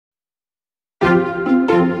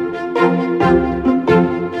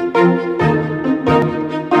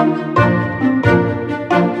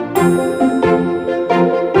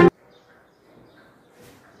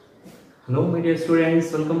dear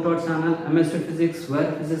students, welcome to our channel MS Physics, where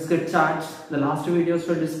physics get charged. The last two videos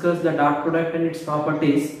will discuss the dot product and its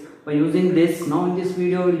properties. By using this, now in this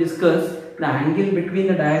video we will discuss the angle between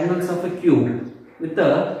the diagonals of a cube with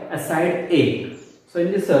a side A. So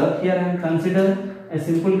in this here I am consider a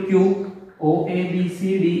simple cube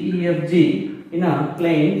OABCDEFG in a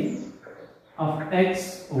plane of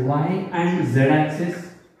x, y and z axis.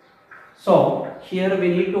 So here we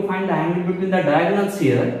need to find the angle between the diagonals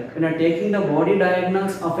here. When we are taking the body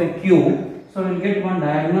diagonals of a cube, so we will get one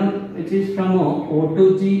diagonal which is from O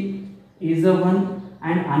to G is a 1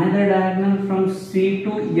 and another diagonal from C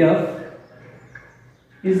to F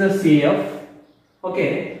is a CF.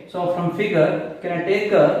 Okay, so from figure can I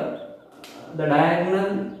take the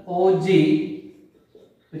diagonal OG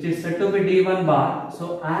which is said to be D1 bar.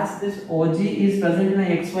 So as this OG is present in a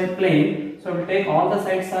XY plane, so we will take all the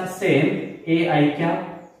sides are same, AI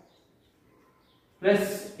cap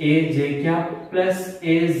plus AJ cap plus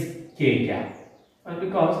AK cap,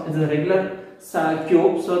 because it's a regular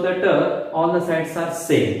cube, so that all the sides are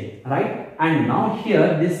same, right? And now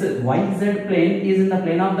here this YZ plane is in the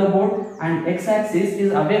plane of the board and X axis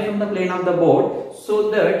is away from the plane of the board, so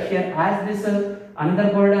that here as this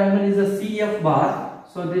another board diagonal is a CF bar.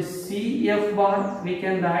 So this CF bar we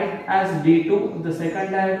can write as D2, the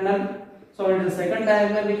second diagonal. So in the second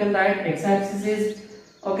diagonal we can write X axis is,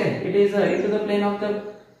 okay, it is into the plane of the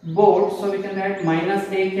board, so we can write minus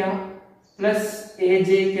A cap plus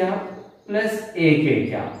AJ cap plus AK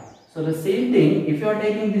cap. So the same thing, if you are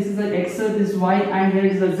taking this is the X, this Y and here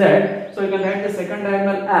is the Z, so you can write the second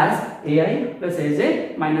diagonal as AI plus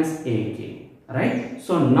AJ minus AK, right?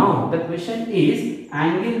 So now the question is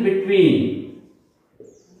angle between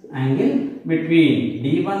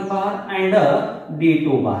D1 bar and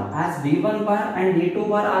D2 bar. As D1 bar and D2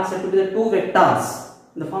 bar are said to be the two vectors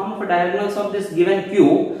in the form of diagonals of this given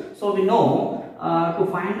cube. So we know to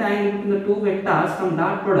find the angle between the two vectors from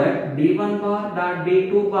dot product D1 bar dot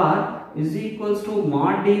D2 bar is equals to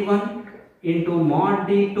mod D1 into mod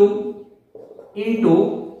D2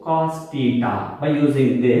 into cos theta. By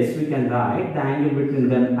using this we can write the angle between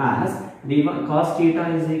them as D1 cos theta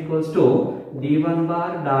is equals to D1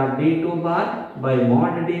 bar dot D2 bar by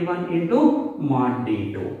mod D1 into mod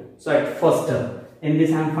D2. So at first in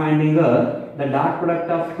this I am finding the dot product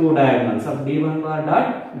of two diagonals of D1 bar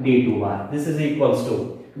dot D2 bar. This is equals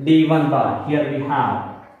to D1 bar. Here we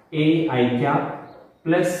have AI cap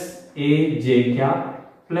plus AJ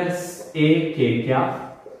cap plus AK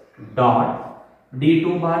cap dot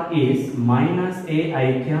D2 bar is minus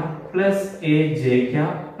AI cap plus AJ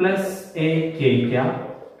cap plus AK cap.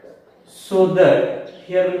 So that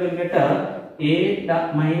here we will get a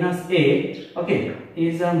dot minus a, okay,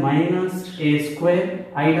 is a minus a square,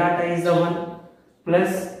 I dot is a 1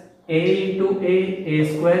 plus a into a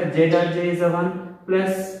square, j dot j is a 1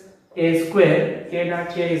 plus a square, k dot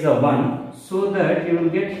k is a 1. So that you will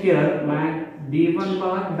get here d1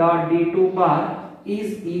 bar dot d2 bar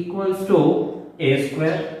is equals to a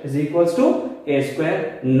square is equals to a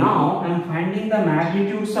square. Now I am finding the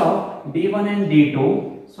magnitudes of d1 and d2.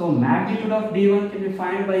 So magnitude of d1 can be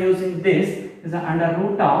found by using this is the under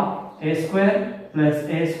root of a square plus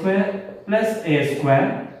a square plus a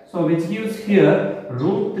square. So which gives here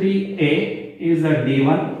root 3a is a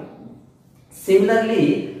d1.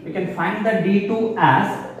 Similarly, we can find the d2 as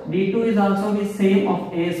d2 is also the same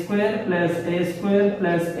of a square plus a square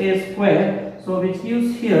plus a square. So which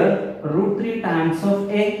gives here root 3 times of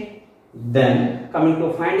a. Then coming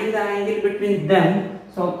to finding the angle between them,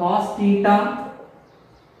 so cos theta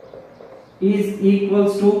is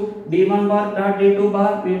equals to d1 bar dot d2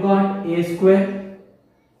 bar, we got a square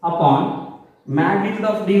upon magnitude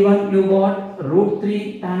of d1 you got root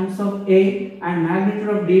 3 times of a and magnitude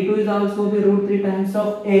of d2 is also the root 3 times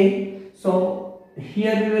of a. So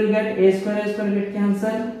here we will get a square get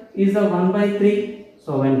cancelled is a 1 by 3.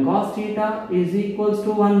 So when cos theta is equals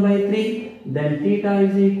to 1 by 3, then theta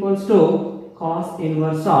is equals to cos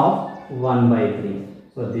inverse of 1 by 3.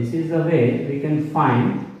 So this is the way we can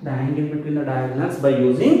find the angle between the diagonals by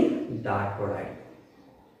using dot product.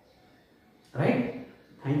 Right?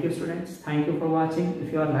 Thank you students. Thank you for watching.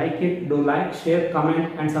 If you like it, do like, share,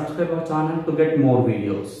 comment and subscribe our channel to get more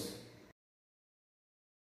videos.